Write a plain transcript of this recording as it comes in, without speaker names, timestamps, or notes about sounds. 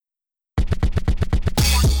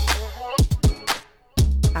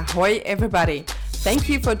Ahoy, everybody. Thank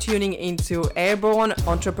you for tuning into Airborne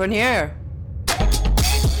Entrepreneur.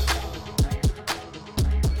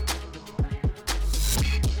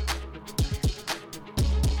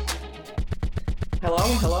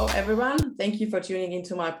 Hello, everyone. Thank you for tuning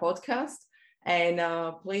into my podcast. And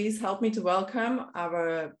please help me to welcome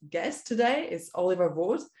our guest today. It's Oliver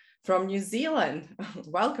Wood from New Zealand.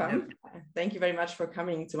 Welcome. Yep. Thank you very much for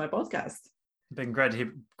coming to my podcast. Been great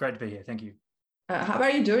to be here. Thank you. How are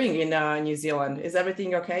you doing in New Zealand? Is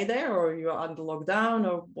everything okay there, or you're under lockdown,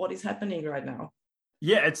 or what is happening right now?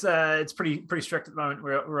 Yeah, it's pretty strict at the moment.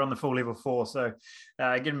 We're on the full level 4, so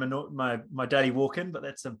getting my daily walk in, but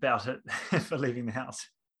that's about it for leaving the house.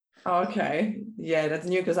 Okay, yeah, that's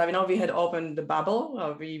new because I know we had opened the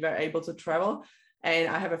bubble. We were able to travel, and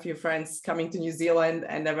I have a few friends coming to New Zealand,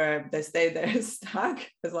 and they stayed there stuck.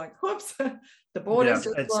 It's like, whoops, the border's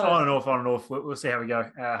just it's on and off. We'll see how we go.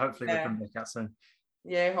 Hopefully we'll come back out soon.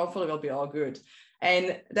 Yeah, hopefully we'll be all good.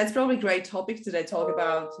 And that's probably a great topic today, talk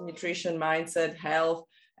about nutrition, mindset, health,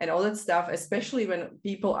 and all that stuff, especially when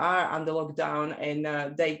people are under lockdown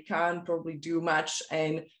and they can't probably do much.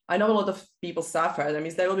 And I know a lot of people suffer. That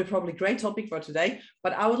means that will be probably a great topic for today.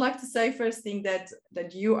 But I would like to say first thing that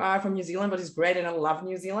you are from New Zealand, which is great, and I love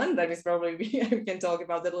New Zealand. That is probably, we can talk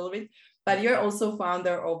about that a little bit. But you're also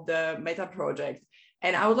founder of the Meta Project.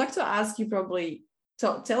 And I would like to ask you probably,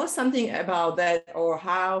 tell us something about that, or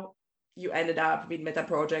how you ended up with Meta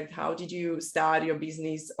Project. How did you start your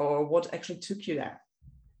business, or what actually took you there?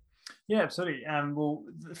 Yeah, absolutely. Well,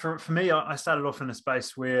 for me, I started off in a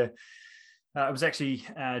space where I was actually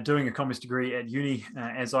doing a commerce degree at uni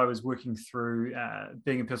as I was working through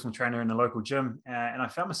being a personal trainer in a local gym. And I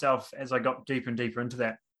found myself, as I got deeper and deeper into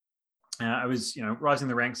that, I was, rising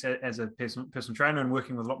the ranks as a personal trainer and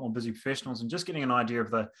working with a lot more busy professionals, and just getting an idea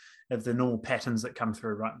of the normal patterns that come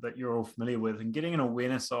through, right, that you're all familiar with, and getting an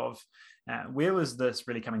awareness of where was this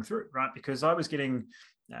really coming through, right? Because I was getting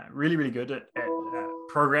really, really good at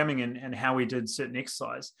programming and how we did certain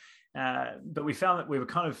exercise, but we found that we were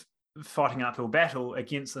kind of fighting an uphill battle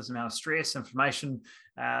against this amount of stress, inflammation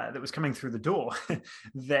that was coming through the door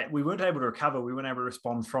that we weren't able to recover. We weren't able to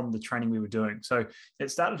respond from the training we were doing. So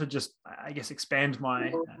it started to just, I guess, expand my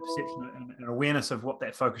perception and awareness of what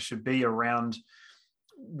that focus should be around.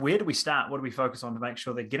 Where do we start? What do we focus on to make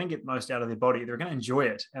sure they're going to get most out of their body? They're going to enjoy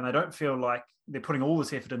it, and they don't feel like they're putting all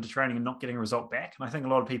this effort into training and not getting a result back. And I think a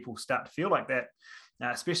lot of people start to feel like that,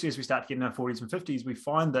 especially as we start to get in our 40s and 50s. We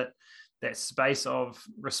find that space of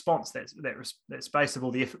response, that space of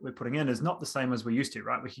all the effort we're putting in, is not the same as we used to,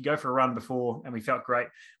 right? We could go for a run before and we felt great.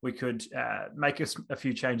 We could make a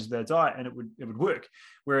few changes to their diet and it would work.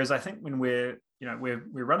 Whereas I think when we're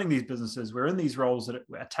running these businesses, we're in these roles that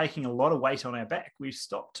are taking a lot of weight on our back. We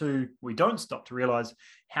don't stop to realize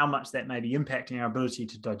how much that may be impacting our ability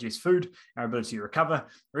to digest food, our ability to recover,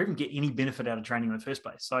 or even get any benefit out of training in the first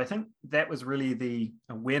place. So I think that was really the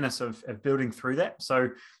awareness of building through that. So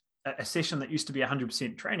a session that used to be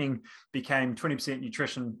 100% training became 20%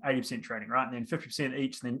 nutrition, 80% training, right? And then 50%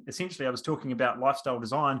 each. And then essentially I was talking about lifestyle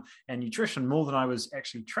design and nutrition more than I was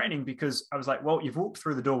actually training, because I was like, well, you've walked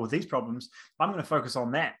through the door with these problems. I'm going to focus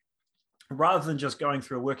on that rather than just going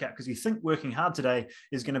through a workout, because you think working hard today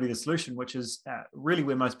is going to be the solution, which is really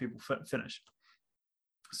where most people finish.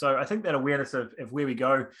 So I think that awareness of where we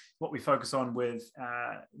go, what we focus on with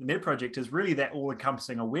the Meta Project, is really that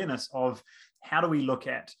all-encompassing awareness of how do we look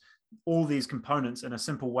at all these components in a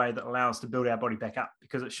simple way that allows us to build our body back up,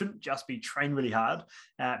 because it shouldn't just be train really hard,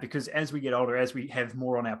 because as we get older, as we have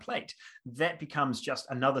more on our plate, that becomes just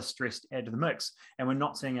another stress to add to the mix, and we're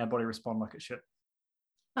not seeing our body respond like it should.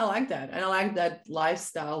 I like that. And I like that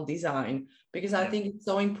lifestyle design, because I think it's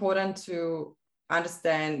so important to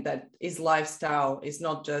understand that lifestyle is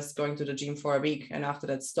not just going to the gym for a week and after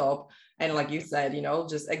that stop. And like you said,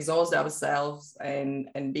 just exhaust ourselves and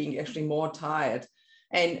being actually more tired.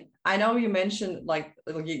 And I know you mentioned like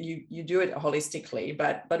you do it holistically,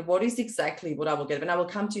 but what is exactly what I will get? When I will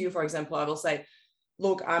come to you, for example, I will say,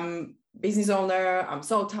 look, I'm business owner. I'm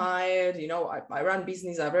so tired. I run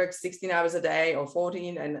business. I work 16 hours a day or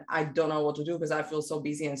 14, and I don't know what to do because I feel so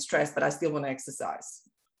busy and stressed, but I still want to exercise.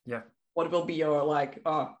 Yeah. What will be your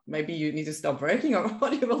maybe you need to stop working, or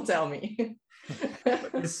what you will tell me?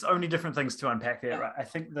 There's so many different things to unpack there, right? I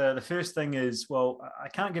think the first thing is, well, I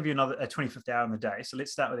can't give you a 25th hour in the day. So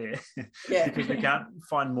let's start with there because we can't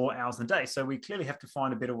find more hours in the day. So we clearly have to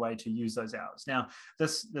find a better way to use those hours. Now,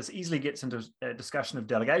 this easily gets into a discussion of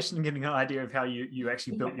delegation and getting an idea of how you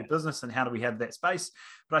actually built your business and how do we have that space.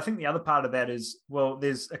 But I think the other part of that is, well,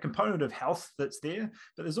 there's a component of health that's there,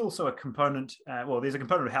 but there's also a component, there's a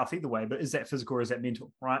component of health either way, but is that physical or is that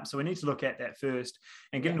mental, right? So we need to look at that first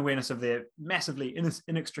and get an awareness of their massively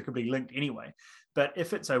inextricably linked anyway. But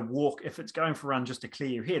if it's a walk, if it's going for a run just to clear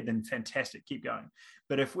your head, then fantastic, keep going.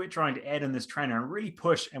 But if we're trying to add in this trainer and really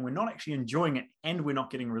push and we're not actually enjoying it and we're not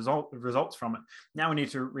getting results from it, now we need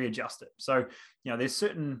to readjust it. So, there's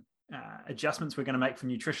certain adjustments we're going to make for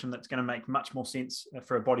nutrition that's going to make much more sense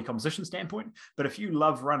for a body composition standpoint. But if you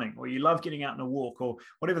love running or you love getting out on a walk or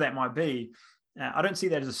whatever that might be, I don't see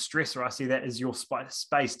that as a stressor. I see that as your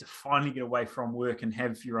space to finally get away from work and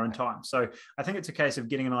have your own time. So I think it's a case of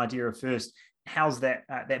getting an idea of first, how's that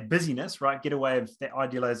busyness, right? Get away of that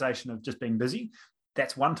idealization of just being busy.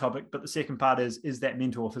 That's one topic. But the second part is that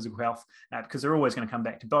mental or physical health? Because they're always going to come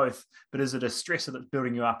back to both. But is it a stressor that's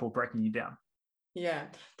building you up or breaking you down? Yeah,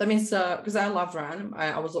 that means because I love run.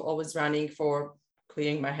 I was always running for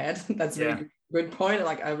clearing my head. That's a really good point.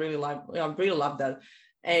 Like I really love that.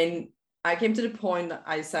 And I came to the point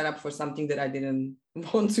I signed up for something that I didn't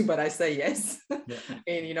want to, but I say yes.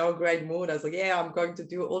 In great mood. I was like, yeah, I'm going to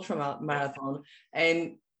do ultra marathon.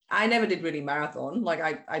 And I never did really marathon.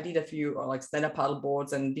 Like I did a few like stand-up paddle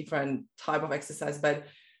boards and different type of exercise, but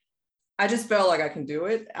I just felt like I can do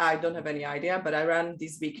it. I don't have any idea, but I ran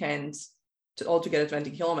this weekend to altogether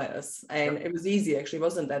 20 kilometers. And it was easy, actually. It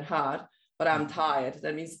wasn't that hard, but I'm tired.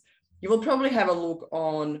 That means you will probably have a look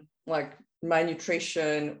on like my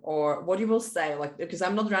nutrition or what you will say, like, because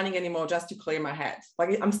I'm not running anymore just to clear my head.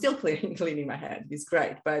 Like I'm still cleaning my head. It's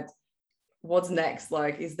great. But what's next?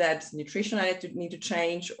 Like, is that nutrition I need to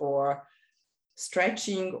change or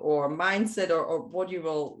stretching or mindset or what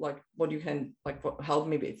you can help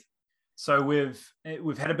me with? So we've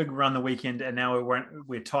had a big run the weekend and now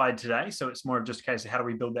we're tired today. So it's more of just a case of how do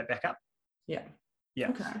we build that back up? Yeah.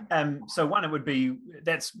 Okay. So one, it would be,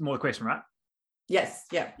 that's more the question, right? Yes.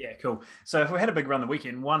 Yeah, cool. So if we had a big run the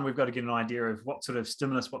weekend, one, we've got to get an idea of what sort of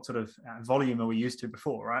stimulus, what sort of volume are we used to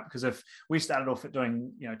before, right? Because if we started off at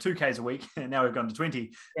doing 2Ks a week and now we've gone to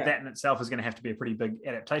 20, that in itself is going to have to be a pretty big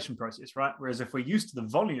adaptation process, right? Whereas if we're used to the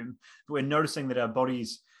volume, but we're noticing that our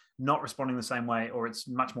body's not responding the same way or it's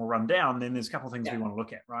much more run down, then there's a couple of things we want to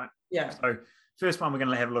look at, right? So first one, we're going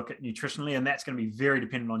to have a look at nutritionally, and that's going to be very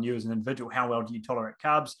dependent on you as an individual. How well do you tolerate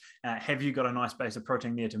carbs? Have you got a nice base of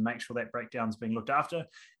protein there to make sure that breakdown is being looked after?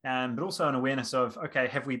 But also an awareness of, okay,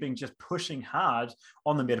 have we been just pushing hard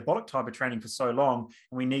on the metabolic type of training for so long,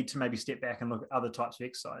 and we need to maybe step back and look at other types of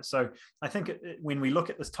exercise? So I think when we look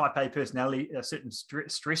at this type A personality, a certain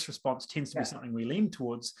stress response tends to be something we lean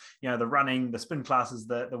towards, the running, the spin classes,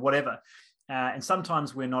 the whatever. And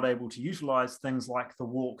sometimes we're not able to utilize things like the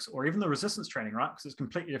walks or even the resistance training, right? Because it's a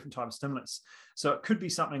completely different type of stimulus. So it could be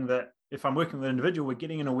something that if I'm working with an individual, we're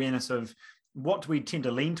getting an awareness of what do we tend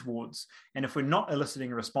to lean towards? And if we're not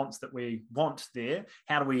eliciting a response that we want there,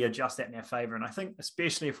 how do we adjust that in our favor? And I think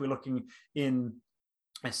especially if we're looking in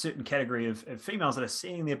a certain category of females that are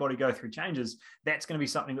seeing their body go through changes, that's going to be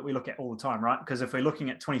something that we look at all the time, right? Because if we're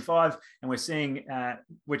looking at 25 and we're seeing,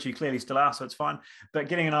 which you clearly still are, so it's fine, but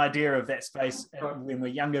getting an idea of that space when we're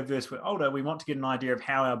younger versus we're older, we want to get an idea of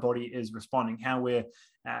how our body is responding, how we're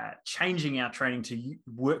changing our training to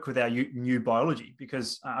work with our new biology.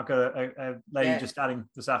 Because I've got a lady just starting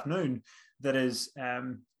this afternoon that is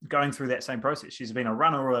going through that same process. She's been a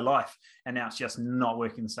runner all her life, and now it's just not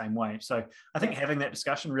working the same way. So I think having that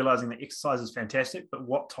discussion, realizing that exercise is fantastic, but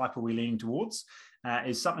what type are we leaning towards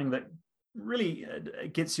is something that really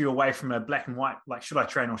gets you away from a black and white, like, should I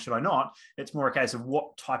train or should I not? It's more a case of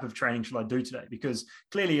what type of training should I do today? Because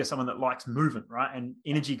clearly you're someone that likes movement, right? And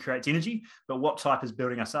energy creates energy, but what type is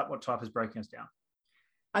building us up? What type is breaking us down?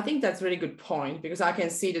 I think that's a really good point because I can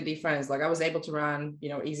see the difference. Like I was able to run,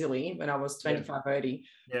 easily when I was 25, 30,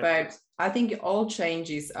 but I think it all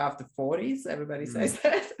changes after 40s. Everybody says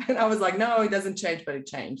that. And I was like, no, it doesn't change, but it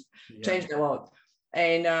changed a lot.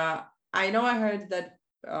 And I know I heard that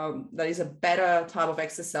that is a better type of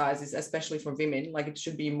exercises, especially for women. Like it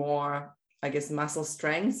should be more, I guess, muscle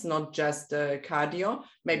strength, not just cardio.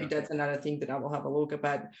 Maybe that's another thing that I will have a look at.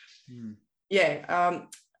 But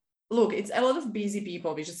look, it's a lot of busy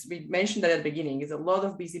people. We mentioned that at the beginning. It's a lot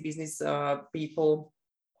of busy business people,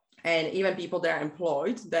 and even people that are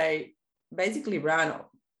employed. They basically run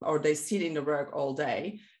or they sit in the work all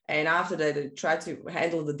day, and after that they try to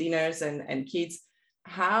handle the dinners and kids.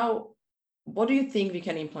 what do you think we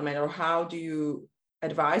can implement, or how do you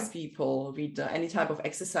advise people with any type of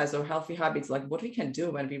exercise or healthy habits, like what we can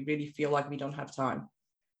do when we really feel like we don't have time?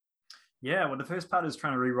 Yeah, well, the first part is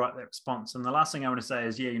trying to rewrite that response. And the last thing I want to say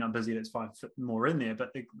is, yeah, you're not busy, let's find more in there.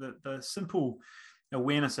 But the simple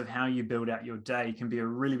awareness of how you build out your day can be a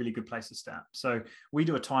really, really good place to start. So we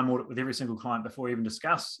do a time audit with every single client before we even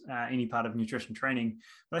discuss any part of nutrition training.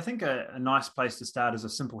 But I think a nice place to start as a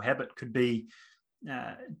simple habit could be,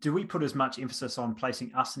 do we put as much emphasis on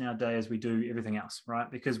placing us in our day as we do everything else, right?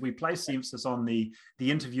 Because we place the emphasis on the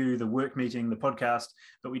interview, the work meeting, the podcast,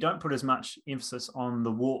 but we don't put as much emphasis on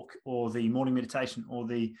the walk or the morning meditation or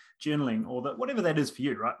the journaling or the whatever that is for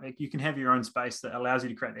you, right? Like you can have your own space that allows you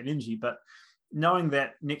to create that energy, but knowing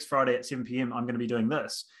that next Friday at 7 p.m. I'm going to be doing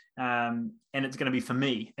this, and it's going to be for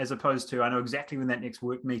me, as opposed to I know exactly when that next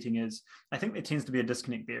work meeting is. I think there tends to be a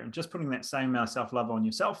disconnect there, and just putting that same amount of self-love on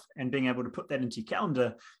yourself and being able to put that into your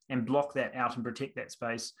calendar and block that out and protect that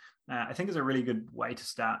space, I think is a really good way to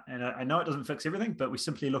start. And I know it doesn't fix everything, but we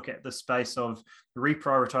simply look at the space of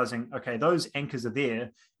reprioritizing. Okay, those anchors are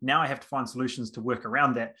there. Now I have to find solutions to work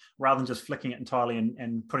around that rather than just flicking it entirely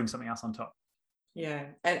and putting something else on top. Yeah,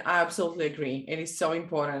 and I absolutely agree. It is so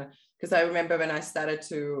important, because I remember when I started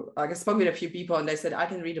to, like, I spoke with a few people and they said, I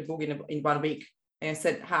can read a book in 1 week. And I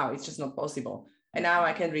said, how? It's just not possible. And now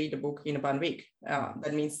I can read a book in 1 week.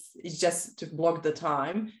 That means it's just to block the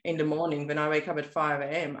time in the morning. When I wake up at 5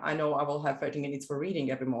 a.m., I know I will have 30 minutes for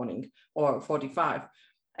reading every morning, or 45.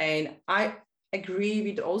 And I agree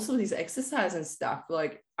with also this exercise and stuff.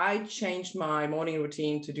 Like, I changed my morning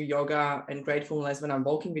routine to do yoga and gratefulness when I'm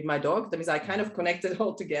walking with my dog. That means I kind of connected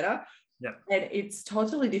all together. Yeah. And it's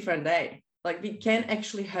totally different day. Like, we can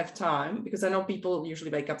actually have time, because I know people usually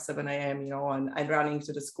wake up 7 a.m., and running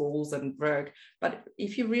to the schools and work. But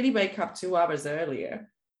if you really wake up 2 hours earlier,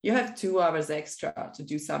 you have 2 hours extra to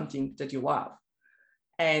do something that you love,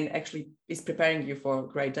 and actually is preparing you for a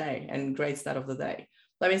great day and great start of the day.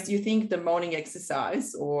 That means, do you think the morning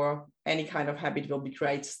exercise or any kind of habit will be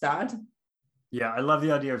great to start? Yeah, I love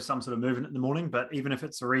the idea of some sort of movement in the morning, but even if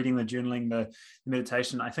it's the reading, the journaling, the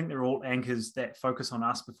meditation, I think they're all anchors that focus on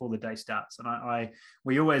us before the day starts. And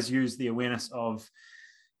we always use the awareness of,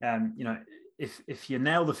 if you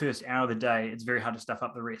nail the first hour of the day, it's very hard to stuff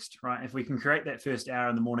up the rest, right? If we can create that first hour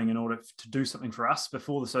in the morning in order to do something for us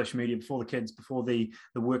before the social media, before the kids, before the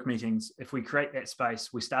work meetings, if we create that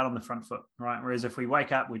space, we start on the front foot, right? Whereas if we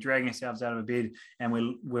wake up, we're dragging ourselves out of bed and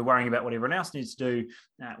we're worrying about what everyone else needs to do,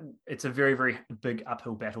 it's a very, very big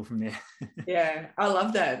uphill battle from there. Yeah, I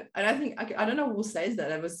love that. And I think, I don't know who says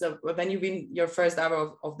that. It was when you've been your first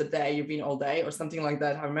hour of the day, you've been all day or something like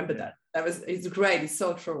that. I remember that. It's great. It's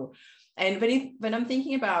so true. And when I'm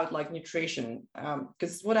thinking about like nutrition,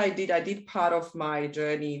 because what I did part of my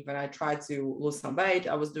journey when I tried to lose some weight,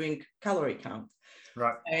 I was doing calorie count.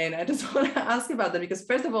 Right. And I just want to ask about that, because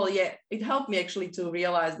first of all, yeah, it helped me actually to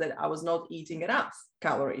realize that I was not eating enough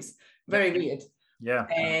calories. Very weird. Yeah.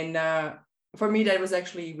 And for me, that was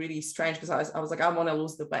actually really strange, because I was like, I want to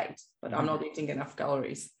lose the weight, but I'm not eating enough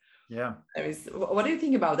calories. Yeah. What do you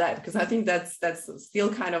think about that? Because I think that's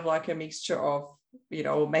still kind of like a mixture of,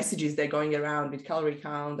 messages that are going around with calorie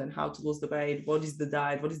count and how to lose the weight. What is the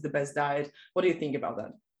diet? What is the best diet? What do you think about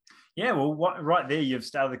that? Yeah, well, right there, you've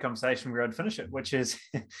started the conversation where I'd finish it, which is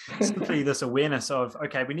simply this awareness of,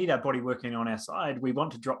 okay, we need our body working on our side. We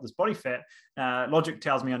want to drop this body fat. Logic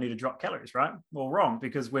tells me I need to drop calories, right? Well, wrong,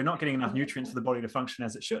 because we're not getting enough nutrients for the body to function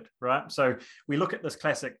as it should, right? So we look at this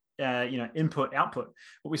classic, input, output,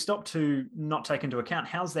 but we stop to not take into account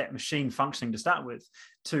how's that machine functioning to start with,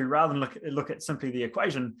 to rather than look at simply the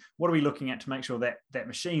equation, what are we looking at to make sure that that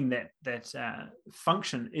machine, that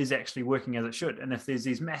function is actually working as it should? And if there's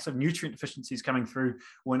these massive nutrient deficiencies coming through,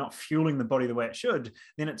 we're not fueling the body the way it should,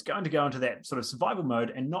 then it's going to go into that sort of survival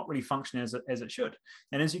mode and not really function as it should.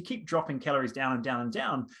 And as you keep dropping calories down and down and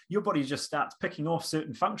down, your body just starts picking off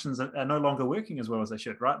certain functions that are no longer working as well as they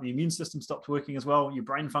should, right? The immune system stops working as well. Your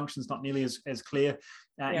brain function's not nearly as clear.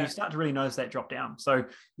 And you start to really notice that drop down. So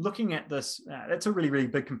looking at this, that's a really, really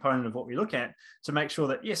big component of what we look at, to make sure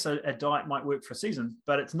that, yes, a diet might work for a season,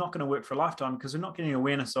 but it's not going to work for a lifetime, because we're not getting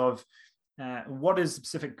awareness of what is the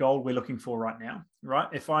specific goal we're looking for right now, right?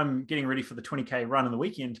 If I'm getting ready for the 20K run on the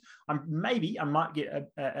weekend, I might get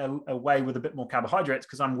away with a bit more carbohydrates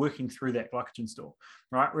because I'm working through that glycogen store,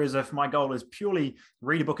 right? Whereas if my goal is purely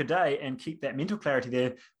read a book a day and keep that mental clarity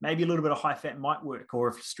there, maybe a little bit of high fat might work, or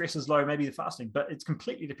if stress is low, maybe the fasting, but it's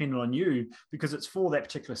completely dependent on you, because it's for that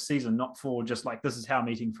particular season, not for just like, this is how I'm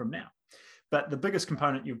eating from now. But the biggest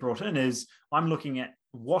component you've brought in is, I'm looking at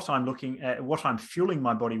what I'm looking at, what I'm fueling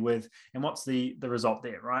my body with, and what's the result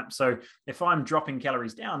there, right? So if I'm dropping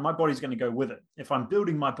calories down, my body's going to go with it. If I'm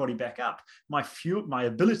building my body back up, my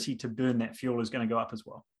ability to burn that fuel is going to go up as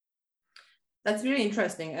well. That's really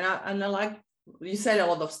interesting. And I like, you said a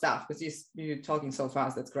lot of stuff because you're talking so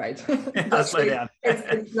fast. That's great. I'll slow down.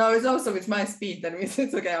 It's my speed. That means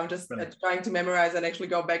it's okay. I'm just trying to memorize and actually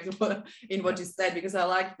go back to what you said, because I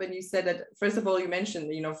like when you said that, first of all, you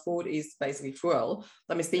mentioned, food is basically fuel.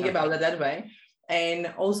 Let me think about it that way.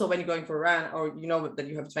 And also when you're going for a run, or that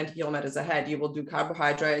you have 20 kilometers ahead, you will do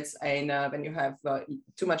carbohydrates. And when you have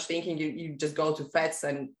too much thinking, you just go to fats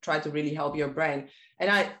and try to really help your brain.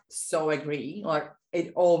 And I so agree. Like,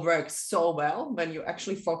 it all works so well when you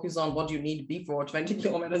actually focus on what you need before 20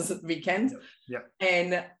 kilometers a weekend. Yeah.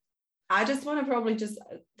 And I just want to probably just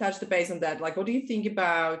touch the base on that. Like, what do you think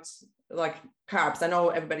about like carbs? I know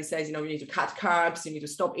everybody says, you need to cut carbs, you need to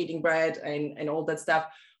stop eating bread and all that stuff.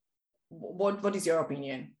 What is your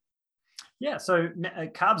opinion? Yeah, so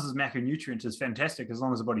carbs as macronutrient is fantastic as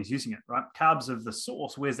long as the body's using it, right? Carbs of the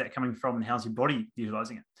source, where's that coming from and how's your body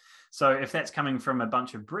utilizing it? So if that's coming from a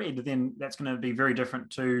bunch of bread, then that's going to be very different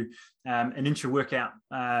to an intra-workout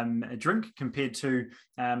drink compared to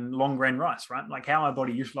long grain rice, right? Like how our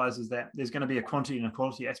body utilizes that, there's going to be a quantity and a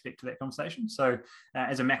quality aspect to that conversation. So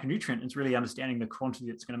as a macronutrient, it's really understanding the quantity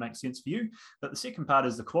that's going to make sense for you. But the second part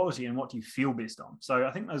is the quality and what do you feel best on. So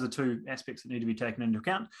I think those are two aspects that need to be taken into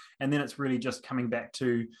account. And then it's really just coming back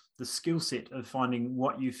to the skill set of finding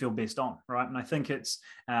what you feel best on, right? And I think it's,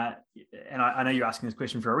 and I know you're asking this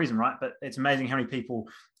question for a reason, right? But it's amazing how many people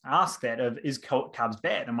ask that of, is carbs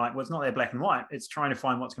bad? I'm like, well, it's not that black and white. It's trying to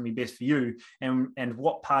find what's going to be best for you and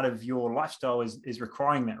what part of your lifestyle is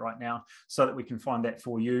requiring that right now, so that we can find that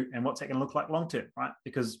for you and what's that going to look like long term, right?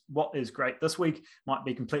 Because what is great this week might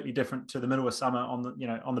be completely different to the middle of summer on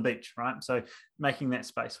the beach, right? So making that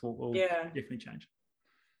space will definitely change.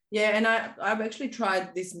 Yeah, and I've actually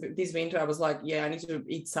tried this winter. I was like, I need to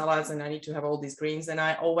eat salads and I need to have all these greens. And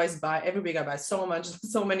I always every week I buy so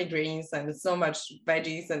many greens and so much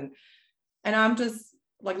veggies. And I'm just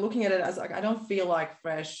like looking at it as like, I don't feel like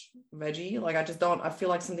fresh veggie. Like I feel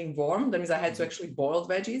like something warm. That means I had to actually boil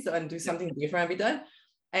veggies and do something different with that.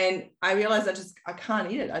 And I realized I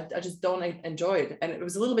can't eat it. I just don't enjoy it. And it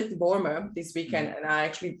was a little bit warmer this weekend. And I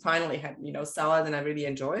actually finally had, salad, and I really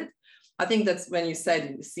enjoyed it. I think that's when you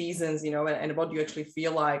said seasons, and what you actually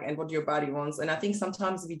feel like and what your body wants. And I think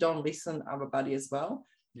sometimes we don't listen to our body as well,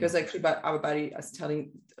 because actually our body is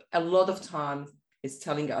a lot of time is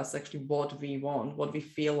telling us actually what we want, what we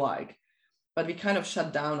feel like, but we kind of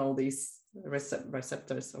shut down all these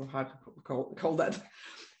receptors, or how to call that.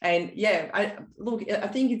 And I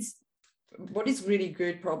think it's what is really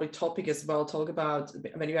good probably topic as well, talk about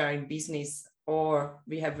when you are in business or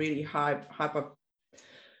we have really hyper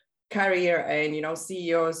career and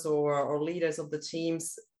CEOs or leaders of the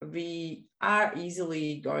teams, we are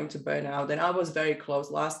easily going to burn out. And I was very close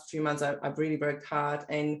last few months. I've really worked hard,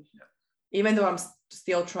 and even though I'm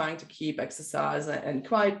still trying to keep exercise and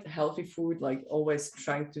quite healthy food, like always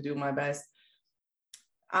trying to do my best,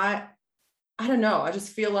 I don't know, I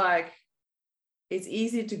just feel like it's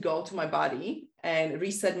easy to go to my body and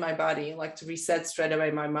reset my body, like to reset straight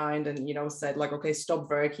away my mind and said like, okay, stop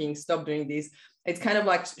working, stop doing this. It's kind of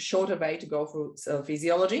like shorter way to go through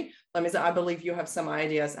physiology. That means I believe you have some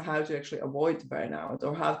ideas how to actually avoid burnout,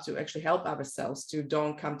 or how to actually help ourselves to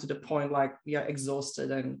don't come to the point like we are exhausted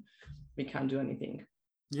and we can't do anything.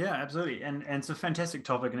 Yeah, absolutely. And it's a fantastic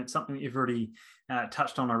topic, and it's something that you've already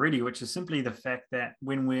touched on already, which is simply the fact that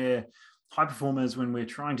when we're high performers, when we're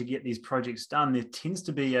trying to get these projects done, there tends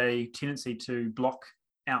to be a tendency to block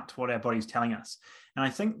out what our body's telling us. And I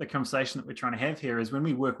think the conversation that we're trying to have here is when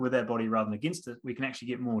we work with our body rather than against it, we can actually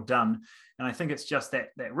get more done. And I think it's just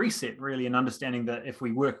that reset really, and understanding that if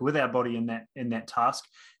we work with our body in that task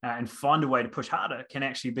and find a way to push harder, can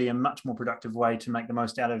actually be a much more productive way to make the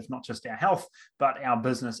most out of not just our health, but our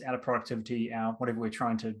business, our productivity, our whatever we're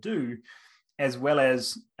trying to do, as well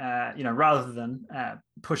as, rather than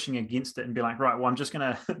pushing against it and be like, right, well, I'm just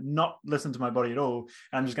going to not listen to my body at all.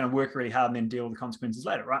 I'm just going to work really hard and then deal with the consequences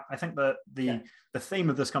later, right? I think the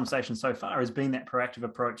theme of this conversation so far has been that proactive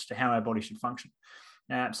approach to how our body should function.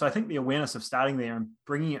 So I think the awareness of starting there and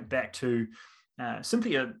bringing it back to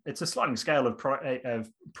simply it's a sliding scale of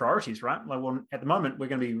priorities, right? Like, well, at the moment, we're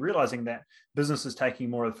going to be realizing that business is taking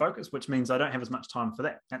more of the focus, which means I don't have as much time for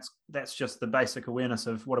that. That's just the basic awareness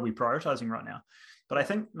of what are we prioritizing right now. But I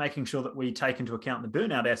think making sure that we take into account the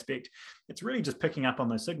burnout aspect, it's really just picking up on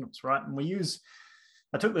those signals, right? And we use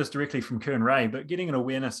I took this directly from Kern Ray, but getting an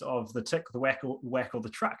awareness of the tick, the whack, or the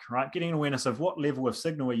truck, right? Getting an awareness of what level of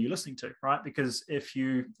signal are you listening to, right? Because if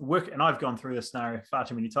you work, and I've gone through this scenario far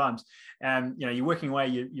too many times, and you're working away,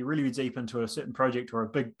 you're really deep into a certain project or a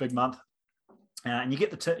big month. And you get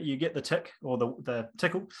the tick or the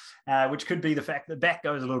tickle, which could be the fact that the back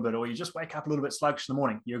goes a little bit, or you just wake up a little bit sluggish in the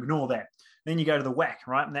morning. You ignore that. Then you go to the whack,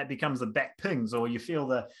 right? And that becomes the back pings, or you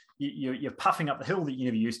feel you're puffing up the hill that you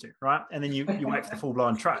never used to, right? And then you wait for the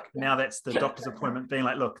full-blown truck. Now that's the doctor's appointment being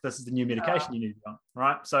like, look, this is the new medication you need to be on,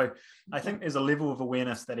 right? So I think there's a level of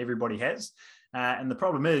awareness that everybody has. And the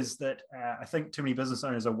problem is that I think too many business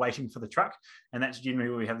owners are waiting for the truck, and that's generally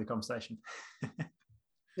where we have the conversation.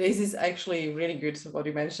 This is actually really good what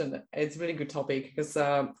you mentioned. It's a really good topic because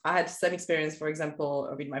I had some experience, for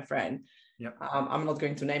example, with my friend. Yep. I'm not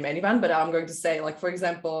going to name anyone, but I'm going to say, like, for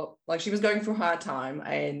example, like she was going through a hard time,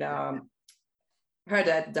 and her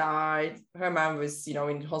dad died. Her mom was,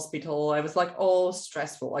 in hospital. It was like all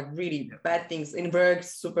stressful, like really bad things in work,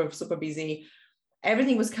 super, super busy.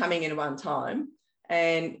 Everything was coming in one time.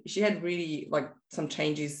 And she had really like some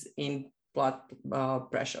changes in blood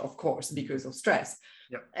pressure, of course, because of stress.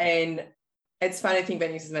 Yep. And it's funny thing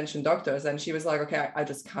when you mentioned doctors, and she was like, okay, I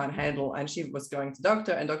just can't handle. And she was going to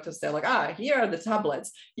doctor, and doctors said like, here are the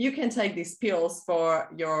tablets. You can take these pills for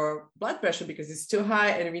your blood pressure because it's too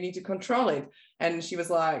high and we need to control it. And she was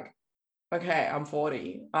like, okay, I'm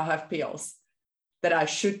 40. I have pills that I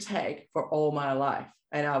should take for all my life,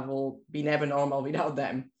 and I will be never normal without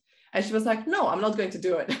them. And she was like, no, I'm not going to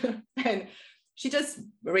do it. And she just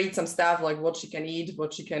read some stuff like what she can eat,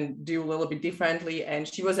 what she can do a little bit differently. And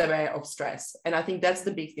she was aware of stress. And I think that's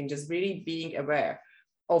the big thing, just really being aware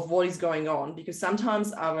of what is going on, because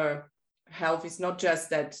sometimes our health is not just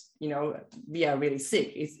that, we are really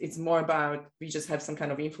sick. It's more about, we just have some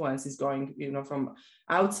kind of influences going, from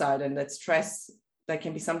outside, and that stress, that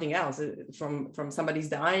can be something else from somebody's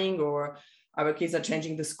dying, or our kids are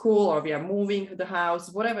changing the school, or we are moving the house,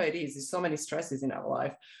 whatever it is. There's so many stresses in our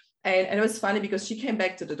life. And it was funny because she came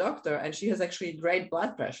back to the doctor and she has actually great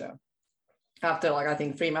blood pressure after I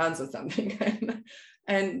think 3 months or something.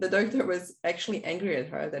 And the doctor was actually angry at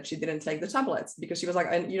her that she didn't take the tablets, because she was like,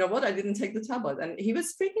 and you know what, I didn't take the tablet. And he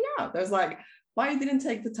was freaking out. I was like, why you didn't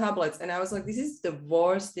take the tablets? And I was like, this is the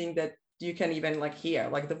worst thing that you can even hear,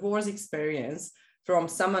 like the worst experience from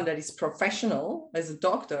someone that is professional as a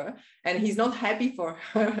doctor, and he's not happy for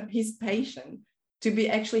his patient to be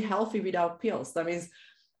actually healthy without pills. That means,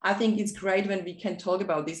 I think it's great when we can talk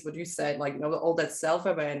about this, what you said, all that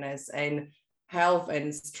self-awareness and health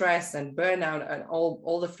and stress and burnout and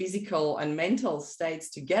all the physical and mental states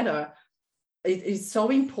together. It is so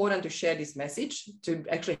important to share this message, to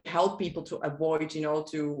actually help people to avoid,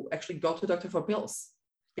 to actually go to the doctor for pills.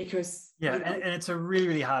 Because and it's a really,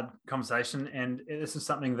 really hard conversation. And this is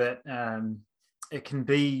something that it can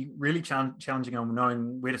be really challenging on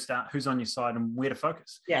knowing where to start, who's on your side, and where to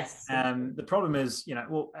focus. Yes. The problem is,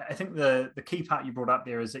 I think the key part you brought up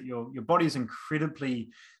there is that your body is incredibly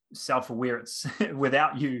self-aware. It's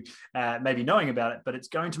without you maybe knowing about it, but it's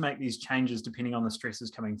going to make these changes depending on the stresses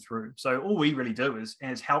coming through. So all we really do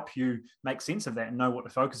is help you make sense of that and know what to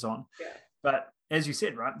focus on. Yeah. But as you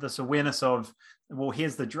said, right, this awareness of, well,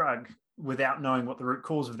 here's the drug, without knowing what the root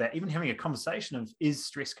cause of that, even having a conversation of, is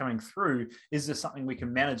stress coming through? Is there something we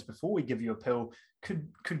can manage before we give you a pill?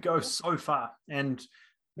 Could go so far. And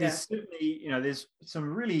there's certainly, there's some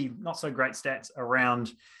really not so great stats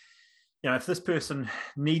around, if this person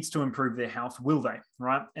needs to improve their health, will they,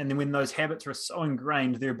 right? And then when those habits are so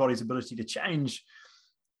ingrained, their body's ability to change,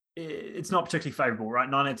 it's not particularly favorable, right?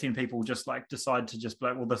 9 out of 10 people just decide to just be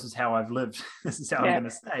like, well, this is how I've lived. This is how I'm going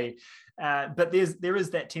to stay. But there is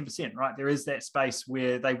that 10%, right? There is that space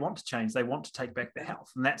where they want to change. They want to take back their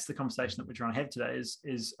health. And that's the conversation that we're trying to have today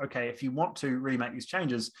is okay, if you want to really make these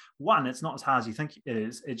changes, one, it's not as hard as you think it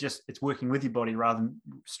is. It's working with your body rather than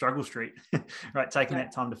struggle street, right? Taking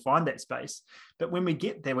that time to find that space. But when we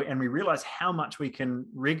get there and we realize how much we can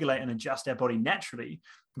regulate and adjust our body naturally,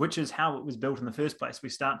 which is how it was built in the first place, we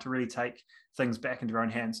start to really take things back into our own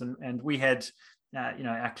hands. And we had,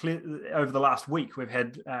 over the last week, we've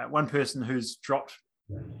had one person who's dropped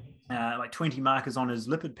 20 markers on his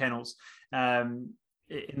lipid panels in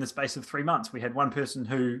the space of 3 months. We had one person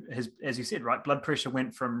who has, as you said, right, blood pressure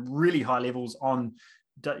went from really high levels on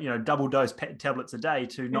double dose tablets a day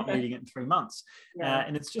to not needing it in 3 months.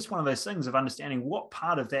 And it's just one of those things of understanding what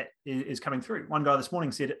part of that is coming through. One guy this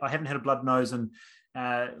morning said, I haven't had a blood nose in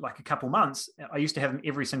like a couple months, I used to have him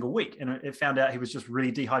every single week, and it found out he was just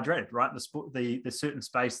really dehydrated, right? The certain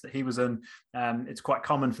space that he was in, it's quite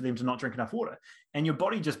common for them to not drink enough water. And your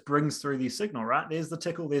body just brings through the signal, right? There's the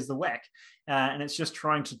tickle, there's the whack. And it's just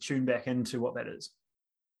trying to tune back into what that is.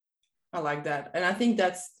 I like that. And I think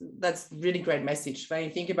that's really great message when you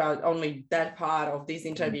think about only that part of this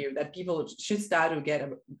interview, that people should start to get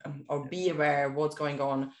or be aware of what's going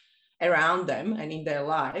on around them and in their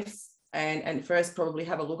lives. And first probably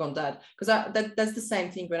have a look on that, because that's the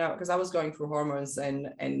same thing because I was going through hormones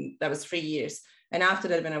and that was 3 years. And after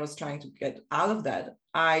that, when I was trying to get out of that,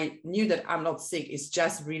 I knew that I'm not sick. It's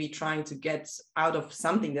just really trying to get out of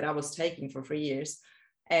something that I was taking for 3 years.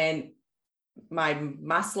 And my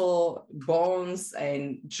muscle, bones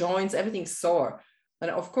and joints, everything's sore.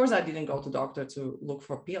 And of course, I didn't go to doctor to look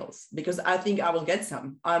for pills, because I think I will get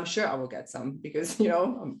some. I'm sure I will get some, because,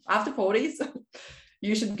 after 40s,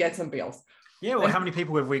 you should get some pills. Yeah, well, how many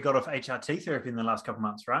people have we got off HRT therapy in the last couple of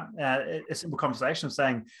months, right? A simple conversation of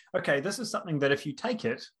saying, okay, this is something that if you take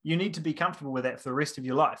it, you need to be comfortable with that for the rest of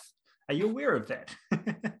your life. Are you aware of that?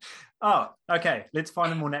 Oh, okay, let's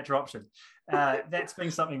find a more natural option. That's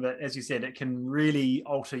been something that, as you said, it can really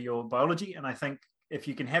alter your biology. And I think if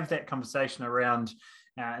you can have that conversation around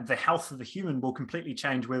the health of the human will completely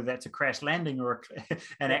change, whether that's a crash landing or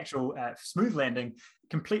an actual smooth landing,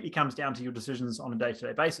 completely comes down to your decisions on a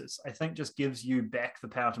day-to-day basis. I think just gives you back the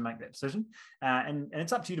power to make that decision. And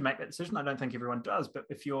it's up to you to make that decision. I don't think everyone does, but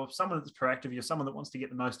if you're someone that's proactive, you're someone that wants to get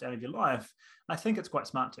the most out of your life, I think it's quite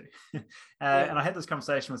smart to. And I had this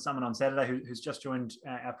conversation with someone on Saturday who's just joined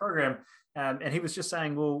our program. And he was just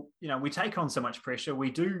saying, well, we take on so much pressure.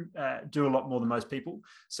 We do a lot more than most people.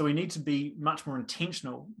 So we need to be much more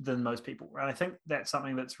intentional than most people. And I think that's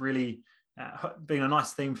something that's really been a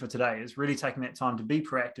nice theme for today, is really taking that time to be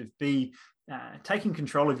proactive, be taking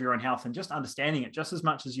control of your own health and just understanding it just as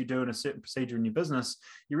much as you do in a certain procedure in your business.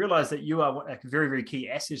 You realize that you are a very, very key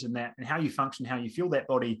asset in that, and how you function, how you feel that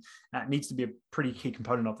body needs to be a pretty key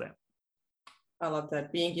component of that. I love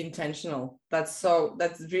that, being intentional. That's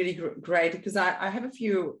really great, because I have a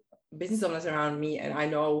few business owners around me, and I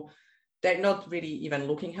know they're not really even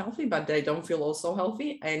looking healthy, but they don't feel also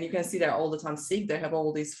healthy. And you can see they're all the time sick. They have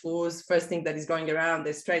all these flus. First thing that is going around,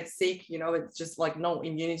 they're straight sick. It's just like no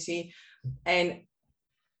immunity. And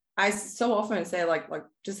I so often say like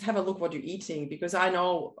just have a look what you're eating, because I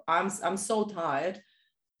know I'm so tired.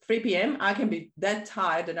 3 p.m. I can be that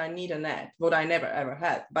tired that I need a nap, what I never ever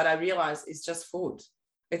had. But I realize it's just food.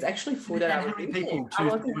 It's actually food that I was eating. I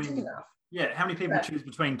wasn't eating enough. Yeah, how many people choose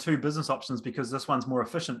between two business options because this one's more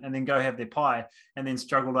efficient, and then go have their pie and then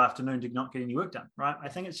struggle all afternoon to not get any work done, right? I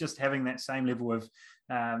think it's just having that same level of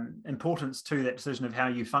importance to that decision of how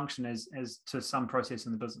you function as to some process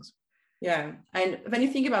in the business. Yeah, and when you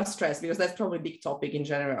think about stress, because that's probably a big topic in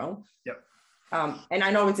general. Yep. And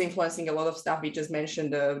I know it's influencing a lot of stuff. We just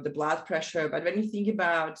mentioned the blood pressure, but when you think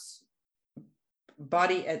about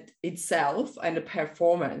body itself and the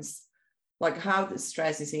performance, like how the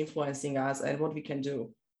stress is influencing us and what we can do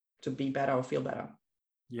to be better or feel better.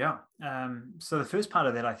 Yeah. So the first part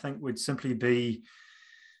of that, I think, would simply be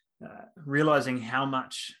realizing how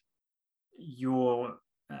much you're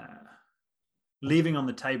leaving on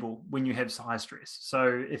the table when you have high stress.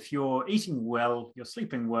 So if you're eating well, you're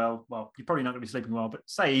sleeping well, you're probably not going to be sleeping well, but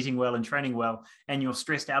say eating well and training well, and you're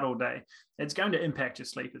stressed out all day, it's going to impact your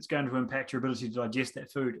sleep. It's going to impact your ability to digest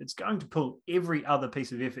that food. It's going to pull every other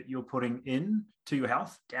piece of effort you're putting in to your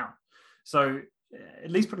health down. So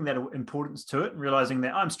at least putting that importance to it and realizing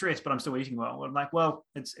that I'm stressed, but I'm still eating well. I'm like,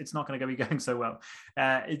 it's not going to be going so well.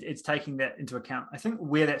 It's taking that into account. I think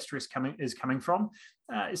where that stress is coming from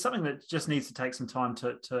is something that just needs to take some time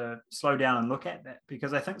to slow down and look at that,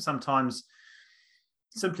 because I think sometimes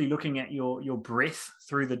simply looking at your breath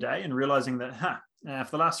through the day and realizing that,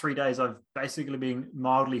 for the last 3 days, I've basically been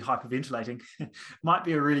mildly hyperventilating might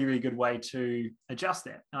be a really, really good way to adjust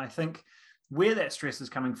that. And I think where that stress is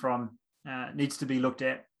coming from needs to be looked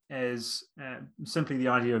at as simply the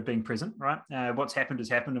idea of being present, right? What's happened has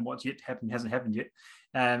happened, and what's yet to happen hasn't happened yet.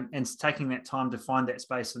 And taking that time to find that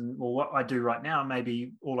space, and what I do right now may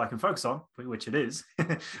be all I can focus on, which it is.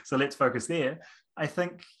 So let's focus there. I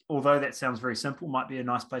think, although that sounds very simple, might be a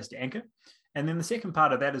nice place to anchor. And then the second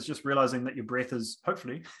part of that is just realizing that your breath is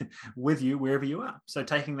hopefully with you wherever you are. So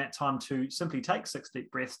taking that time to simply take 6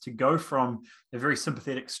 deep breaths to go from a very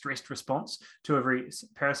sympathetic stressed response to a very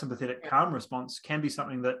parasympathetic calm response can be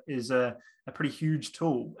something that is a pretty huge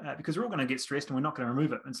tool, because we're all going to get stressed and we're not going to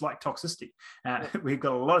remove it. It's like toxicity. We've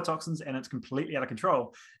got a lot of toxins and it's completely out of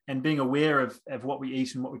control. And being aware of what we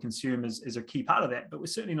eat and what we consume is a key part of that, but we're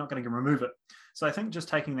certainly not going to remove it. So I think just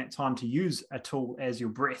taking that time to use a tool as your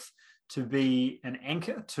breath to be an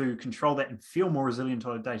anchor to control that and feel more resilient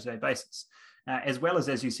on a day-to-day basis. As well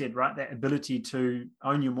as you said, right, that ability to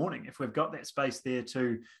own your morning. If we've got that space there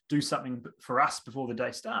to do something for us before the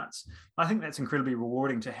day starts, I think that's incredibly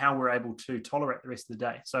rewarding to how we're able to tolerate the rest of the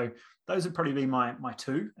day. So those would probably be my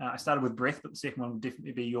two. I started with breath, but the second one would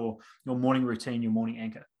definitely be your morning routine, your morning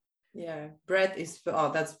anchor. Yeah, breath is,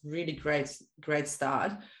 that's really great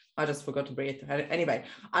start. I just forgot to breathe. Anyway,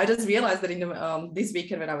 I just realized that in the, this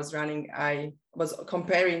weekend when I was running, I was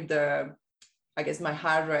comparing my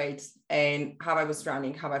heart rate and how I was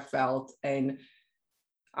running, how I felt. And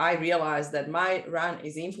I realized that my run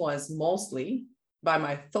is influenced mostly by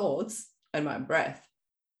my thoughts and my breath.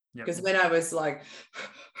 Because when I was like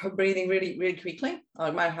breathing really, really quickly,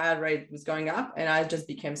 my heart rate was going up and I just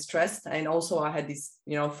became stressed. And also I had these,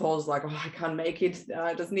 thoughts like, oh, I can't make it.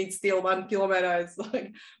 I just need still 1 kilometer. It's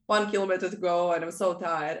like 1 kilometer to go. And I'm so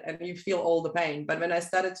tired and you feel all the pain. But when I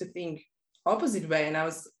started to think opposite way and I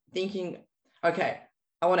was thinking, okay,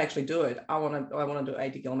 I want to actually do it. I want to do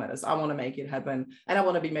 80 kilometers. I want to make it happen. And I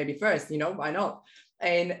want to be maybe first, why not?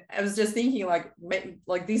 And I was just thinking like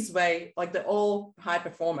this way, like the all high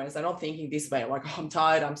performers are not thinking this way, like, oh, I'm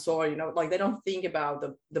tired, I'm sore, like they don't think about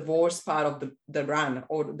the worst part of the run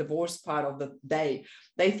or the worst part of the day.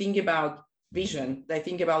 They think about vision. They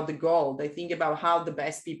think about the goal. They think about how the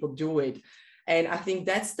best people do it. And I think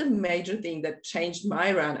that's the major thing that changed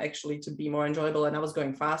my run actually to be more enjoyable. And I was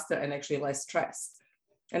going faster and actually less stressed.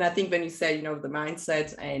 And I think when you say, the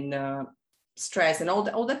mindset and stress and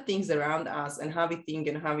all the things around us and how we think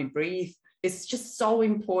and how we breathe, it's just so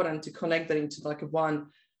important to connect that into like one,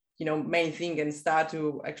 main thing and start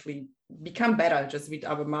to actually become better just with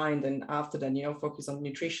our mind. And after then, focus on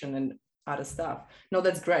nutrition and other stuff. No,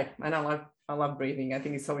 that's great. And I love breathing. I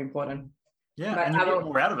think it's so important. Yeah, and you get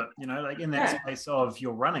more out of it, like in that space of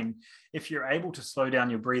your running, if you're able to slow down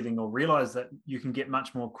your breathing or realize that you can get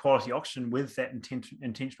much more quality oxygen with that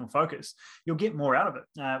intentional focus, you'll get more out of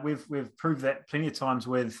it. We've proved that plenty of times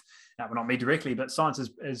with, well, not me directly, but science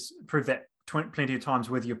has proved that plenty of times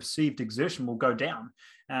with your perceived exertion will go down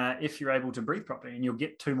if you're able to breathe properly, and you'll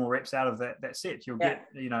get 2 more reps out of that set. You'll get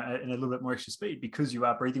in a little bit more extra speed because you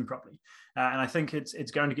are breathing properly. And I think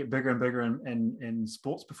it's going to get bigger and bigger in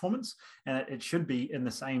sports performance, and it should be in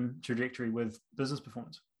the same trajectory with business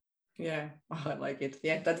performance. Yeah, I like it.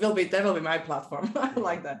 Yeah, that will be my platform. I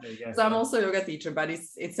like that. So I'm also a yoga teacher, but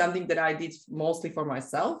it's something that I did mostly for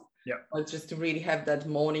myself. Yeah, just to really have that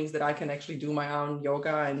mornings that I can actually do my own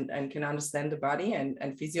yoga and can understand the body and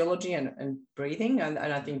physiology and breathing. And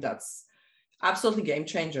I think that's absolutely game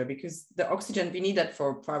changer, because the oxygen, we need that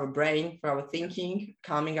for our brain, for our thinking,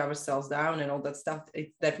 calming ourselves down and all that stuff.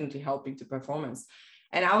 It's definitely helping to performance.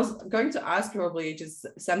 And I was going to ask probably just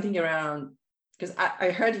something around, because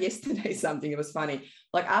I heard yesterday something that was funny,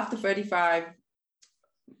 like after 35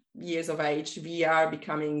 years of age, we are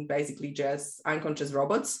becoming basically just unconscious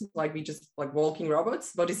robots, like we just like walking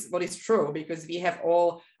robots. What is true, because we have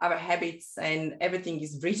all our habits and everything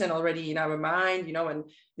is written already in our mind, and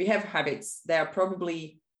we have habits. They are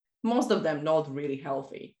probably, most of them, not really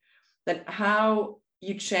healthy. Then how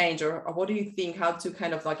you change, or what do you think, how to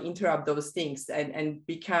kind of like interrupt those things and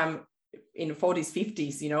become in 40s,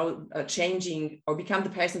 50s, changing, or become the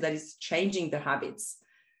person that is changing the habits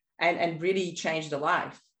and really change the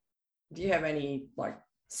life? Do you have any like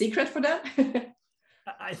secret for that?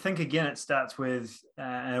 I think, again, it starts with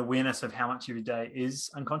an awareness of how much of your day is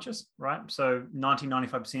unconscious, right? So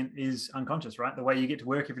 95% is unconscious, right? The way you get to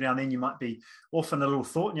work every now and then, you might be off in a little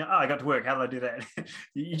thought and you're, I got to work. How did I do that?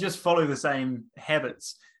 You just follow the same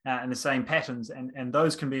habits and the same patterns, and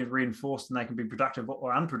those can be reinforced and they can be productive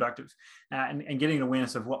or unproductive. And getting an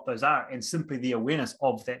awareness of what those are, and simply the awareness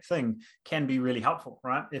of that thing, can be really helpful,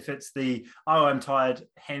 right? If it's I'm tired,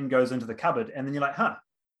 hand goes into the cupboard, and then you're like,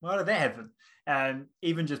 why did that happen? And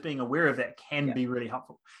even just being aware of that can be really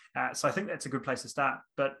helpful. So I think that's a good place to start.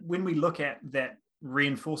 But when we look at that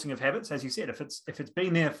reinforcing of habits, as you said, if it's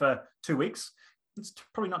been there for 2 weeks, it's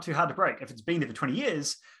probably not too hard to break. If it's been there for 20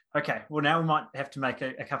 years, okay, well, now we might have to make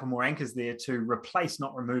a couple more anchors there to replace,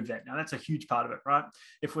 not remove that. Now, that's a huge part of it, right?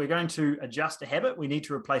 If we're going to adjust a habit, we need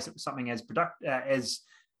to replace it with something as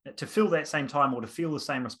to fill that same time or to feel the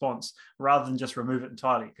same response rather than just remove it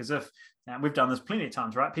entirely. Because if we've done this plenty of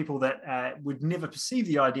times, right? People that would never perceive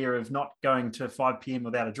the idea of not going to 5 p.m.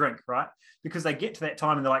 without a drink, right? Because they get to that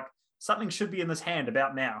time and they're like, something should be in this hand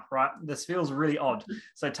about now, right? This feels really odd.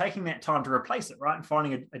 So taking that time to replace it, right? And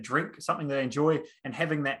finding a drink, something they enjoy, and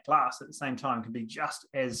having that glass at the same time can be just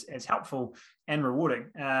as helpful and rewarding.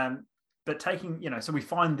 But taking, so we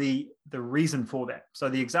find the reason for that. So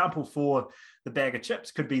the example for the bag of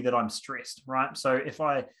chips could be that I'm stressed, right? So if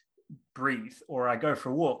I breathe or I go for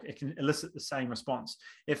a walk, it can elicit the same response.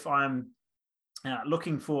 If I'm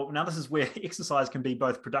looking for, now this is where exercise can be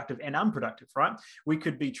both productive and unproductive, right? We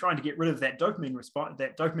could be trying to get rid of that dopamine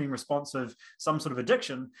response of some sort of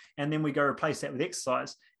addiction, and then we go replace that with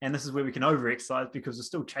exercise. And this is where we can over-exercise because we're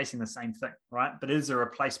still chasing the same thing, right? But it is a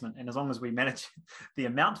replacement. And as long as we manage the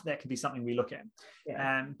amount, that can be something we look at.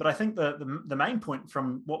 Yeah. But I think the main point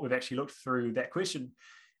from what we've actually looked through that question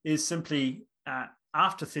is simply,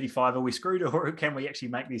 after 35, are we screwed, or can we actually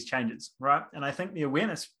make these changes, right? And I think the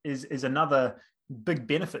awareness is another big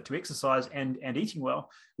benefit to exercise and eating well,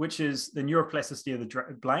 which is the neuroplasticity of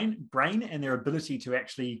the brain and their ability to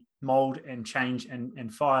actually mold and change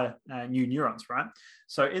and fire new neurons, right?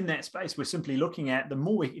 So in that space, we're simply looking at the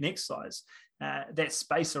more we can exercise, that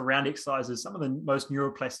space around exercise is some of the most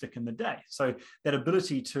neuroplastic in the day. So that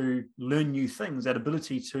ability to learn new things, that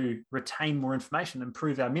ability to retain more information,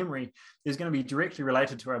 improve our memory, is going to be directly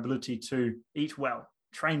related to our ability to eat well,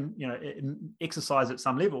 train, exercise at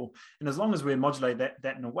some level. And as long as we modulate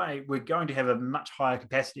that in a way, we're going to have a much higher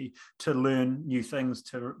capacity to learn new things,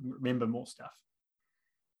 to remember more stuff.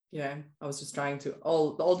 Yeah, I was just trying to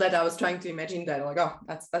all that I was trying to imagine that, like, oh,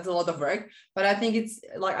 that's a lot of work. But I think it's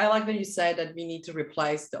like, I like when you say that we need to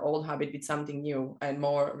replace the old habit with something new and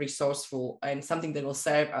more resourceful and something that will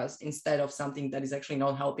serve us instead of something that is actually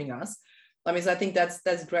not helping us. I mean, so I think that's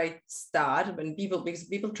a great start because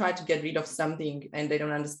people try to get rid of something and they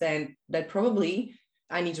don't understand that probably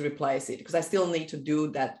I need to replace it because I still need to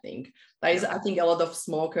do that thing. That is, I think a lot of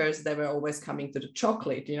smokers, they were always coming to the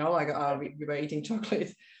chocolate, like, we were eating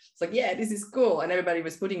chocolate. It's like, yeah, this is cool. And everybody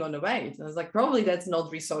was putting on the weight. And I was like, probably that's not a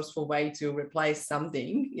resourceful way to replace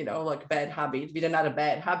something, like a bad habit with another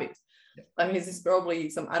bad habit. I mean, this is probably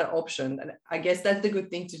some other option. And I guess that's the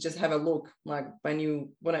good thing, to just have a look, like when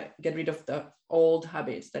you want to get rid of the old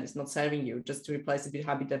habits that is not serving you, just to replace it with a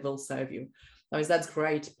habit that will serve you. I mean, that's a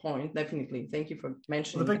great point. Definitely. Thank you for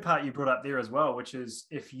mentioning. Well, the big part you brought up there as well, which is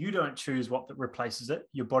if you don't choose what replaces it,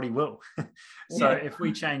 your body will. So if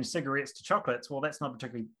we change cigarettes to chocolates, well, that's not a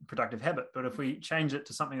particularly productive habit. But if we change it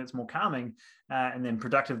to something that's more calming and then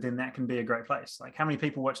productive, then that can be a great place. Like, how many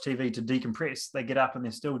people watch TV to decompress? They get up and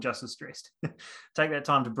they're still just as stressed. Take that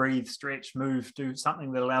time to breathe, stretch, move, do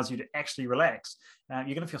something that allows you to actually relax.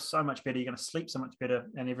 You're going to feel so much better. You're going to sleep so much better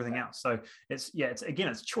and everything else. So it's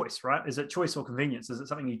choice, right? Is it choice or convenience? Is it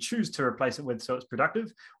something you choose to replace it with so it's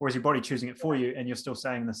productive, or is your body choosing it for you and you're still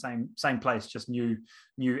staying in the same place, just new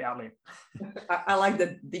outlet? I like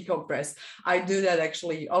the decompress. I do that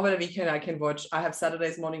actually over the weekend. I have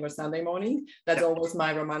Saturdays morning or Sunday morning. That's always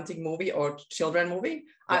my romantic movie or children movie.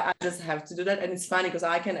 I just have to do that. And it's funny because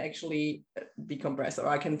I can actually decompress, or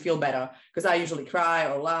I can feel better because I usually cry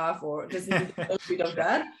or laugh or just need a little bit of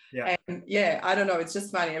that. And I don't know. It's just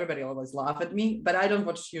funny. Everybody always laugh at me, but I don't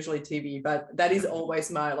watch usually TV, but that is always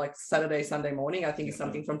my like Saturday, Sunday morning. I think it's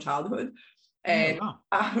something from childhood. And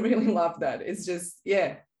I really love that. It's just,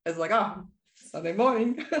 it's like, Sunday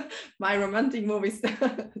morning, my romantic movie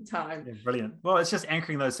time. Yeah, brilliant. Well, it's just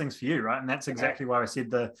anchoring those things for you, right? And that's exactly why I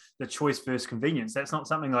said the choice versus convenience. That's not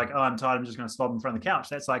something like, I'm tired, I'm just going to slob in front of the couch.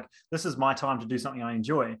 That's like, this is my time to do something I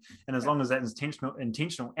enjoy. And as long as that is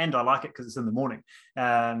intentional, and I like it because it's in the morning,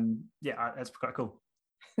 that's quite cool.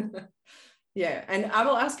 Yeah, and I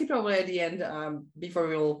will ask you probably at the end, before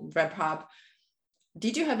we'll wrap up,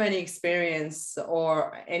 did you have any experience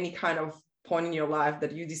or any kind of point in your life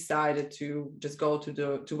that you decided to just go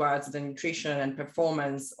towards the nutrition and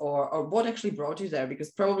performance, or what actually brought you there?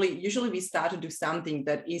 Because probably usually we start to do something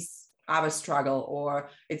that is our struggle, or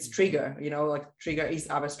it's trigger, like trigger is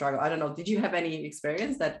our struggle. I don't know. Did you have any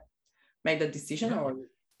experience that made that decision? Or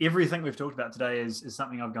everything we've talked about today is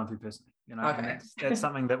something I've gone through personally, and that's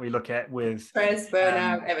something that we look at with stress,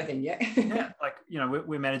 burnout, everything. Like,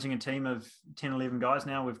 we're managing a team of 10, 11 guys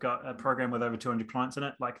now. We've got a program with over 200 clients in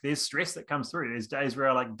it. Like, there's stress that comes through. There's days where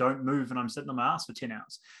I don't move and I'm sitting on my ass for 10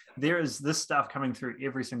 hours. There is this stuff coming through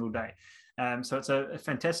every single day. So it's a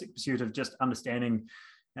fantastic pursuit of just understanding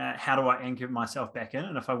how do I anchor myself back in?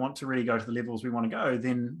 And if I want to really go to the levels we want to go,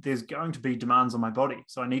 then there's going to be demands on my body.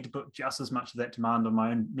 So I need to put just as much of that demand on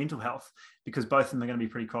my own mental health, because both of them are going to be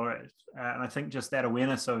pretty correlated. And I think just that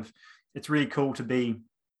awareness of, it's really cool to be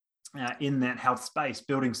in that health space,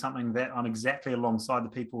 building something that I'm exactly alongside the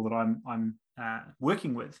people that I'm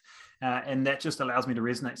working with. And that just allows me to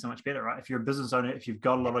resonate so much better, right? If you're a business owner, if you've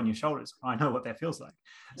got a lot on your shoulders, I know what that feels like.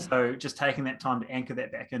 So just taking that time to anchor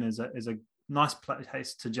that back in is a nice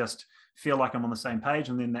place to just feel like I'm on the same page.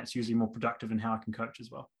 And then that's usually more productive in how I can coach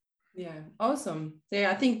as well. Yeah, awesome.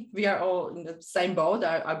 Yeah, I think we are all in the same boat.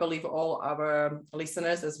 I believe all our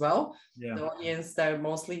listeners as well. Yeah. The audience, they're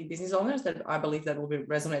mostly business owners, that I believe that will be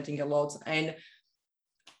resonating a lot. And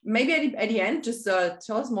maybe at the end, just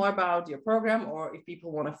tell us more about your program, or if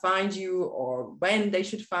people want to find you, or when they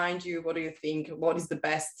should find you. What do you think? What is the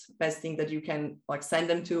best thing that you can like send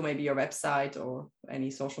them to? Maybe your website or any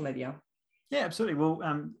social media. Yeah, absolutely. Well,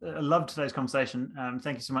 I loved today's conversation.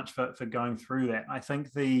 Thank you so much for going through that. I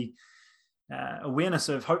think the awareness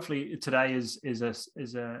of, hopefully today is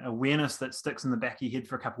a awareness that sticks in the back of your head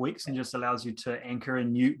for a couple of weeks and just allows you to anchor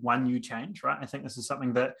in one new change, right? I think this is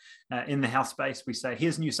something that in the health space, we say,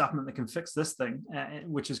 here's a new supplement that can fix this thing,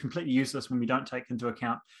 which is completely useless when we don't take into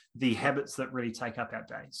account the habits that really take up our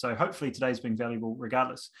day. So hopefully today's been valuable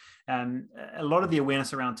regardless. A lot of the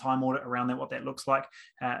awareness around time audit, around that, what that looks like,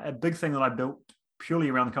 a big thing that I built purely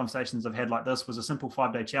around the conversations I've had like this was a simple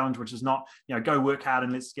 5-day challenge, which is not, go work hard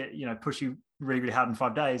and let's get, push you really, really hard in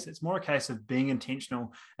 5 days. It's more a case of being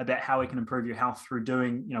intentional about how we can improve your health through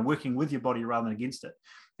doing, working with your body rather than against it.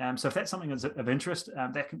 So if that's something that's of interest,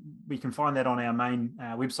 we can find that on our main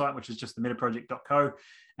website, which is just themetaproject.co.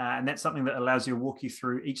 And that's something that allows you to walk you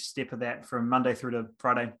through each step of that from Monday through to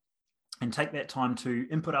Friday, and take that time to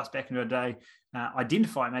input us back into a day,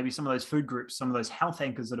 identify maybe some of those food groups, some of those health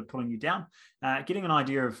anchors that are pulling you down, getting an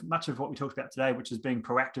idea of much of what we talked about today, which is being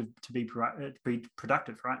proactive to be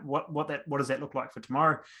productive, right? What does that look like for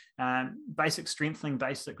tomorrow? Basic strengthening,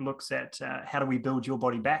 basic looks at how do we build your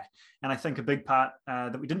body back? And I think a big part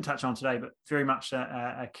that we didn't touch on today, but very much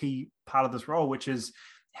a key part of this role, which is,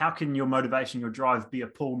 how can your motivation, your drive be a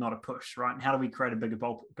pull, not a push, right? And how do we create a bigger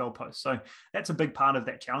goalpost? So that's a big part of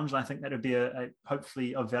that challenge. And I think that would be a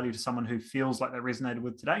hopefully of value to someone who feels like they resonated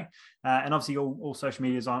with today. And obviously all social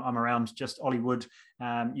medias, I'm around, just Ollie Wood.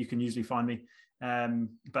 You can usually find me.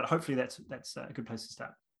 But hopefully that's a good place to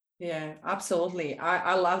start. Yeah, absolutely.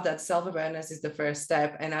 I love that self-awareness is the first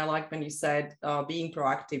step. And I like when you said being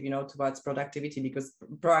proactive, towards productivity, because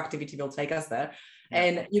proactivity will take us there. Yeah.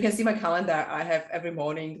 And you can see my calendar. I have every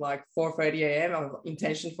morning, like 4:30 a.m. of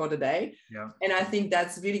intention for the day. Yeah. And I think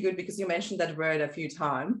that's really good, because you mentioned that word a few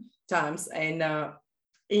times. And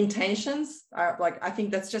intentions are I think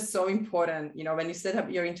that's just so important. When you set up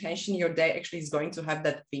your intention, your day actually is going to have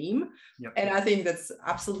that theme. Yep. And I think that's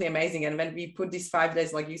absolutely amazing. And when we put these 5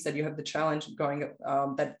 days, like you said, you have the challenge going,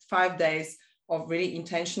 that 5 days of really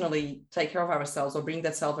intentionally take care of ourselves, or bring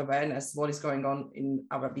that self-awareness, what is going on in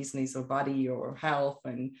our business or body or health,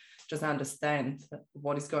 and just understand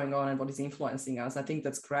what is going on and what is influencing us. I think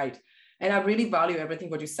that's great. And I really value everything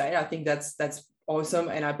what you say. I think that's awesome.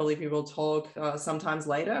 And I believe we will talk sometimes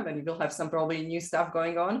later when we will have some probably new stuff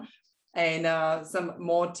going on, and some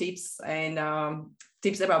more tips and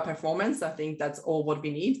tips about performance. I think that's all what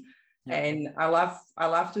we need. Yeah. And I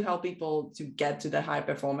love to help people to get to the high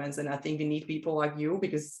performance. And I think we need people like you,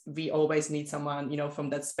 because we always need someone, from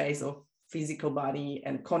that space of physical body,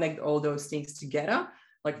 and connect all those things together,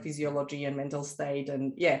 like physiology and mental state.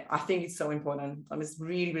 And yeah, I think it's so important. I just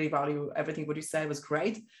really, really value everything what you said. Was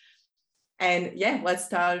great. And yeah, let's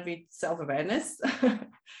start with self-awareness.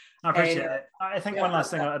 I appreciate it. I think one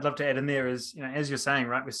last thing I'd love to add in there is, as you're saying,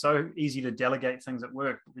 right, we're so easy to delegate things at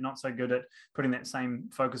work, but we're not so good at putting that same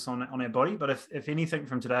focus on our body. But if anything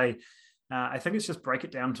from today, I think it's just break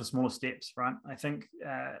it down to smaller steps, right? I think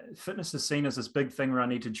fitness is seen as this big thing where I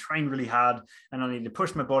need to train really hard and I need to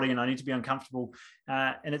push my body and I need to be uncomfortable.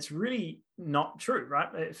 And it's really not true,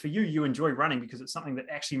 right? For you, you enjoy running because it's something that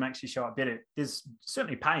actually makes you show up better. There's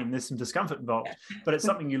certainly pain, there's some discomfort involved, but it's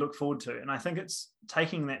something you look forward to. And I think it's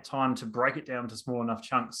taking that time to break it down to small enough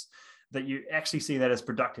chunks that you actually see that as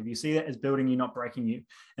productive. You see that as building you, not breaking you.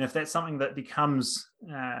 And if that's something that becomes,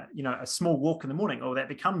 a small walk in the morning, or that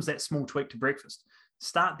becomes that small tweak to breakfast,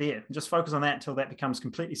 start there. Just focus on that until that becomes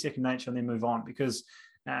completely second nature, and then move on, because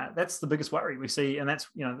that's the biggest worry we see. And that's,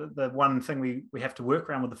 the one thing we have to work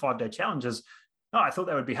around with the 5-day challenge is, I thought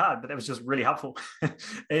that would be hard, but that was just really helpful.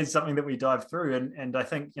 It's something that we dive through. And I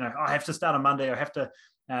think, I have to start on Monday. I'll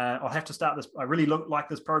have to start this. I really like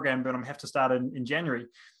this program, but I'm have to start in January.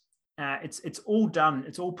 it's all done.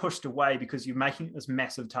 It's all pushed away because you're making this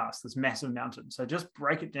massive task, this massive mountain. So just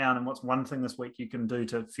break it down. And what's one thing this week you can do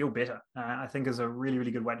to feel better? I think is a really,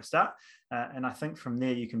 really good way to start. And I think from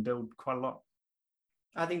there you can build quite a lot.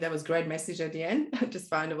 I think that was a great message at the end. Just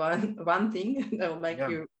find one thing that will make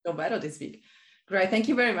you feel better this week. Great. Thank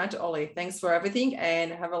you very much, Ollie. Thanks for everything,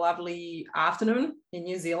 and have a lovely afternoon in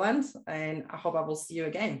New Zealand. And I hope I will see you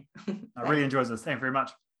again. I really enjoyed this. Thank you very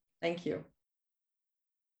much. Thank you.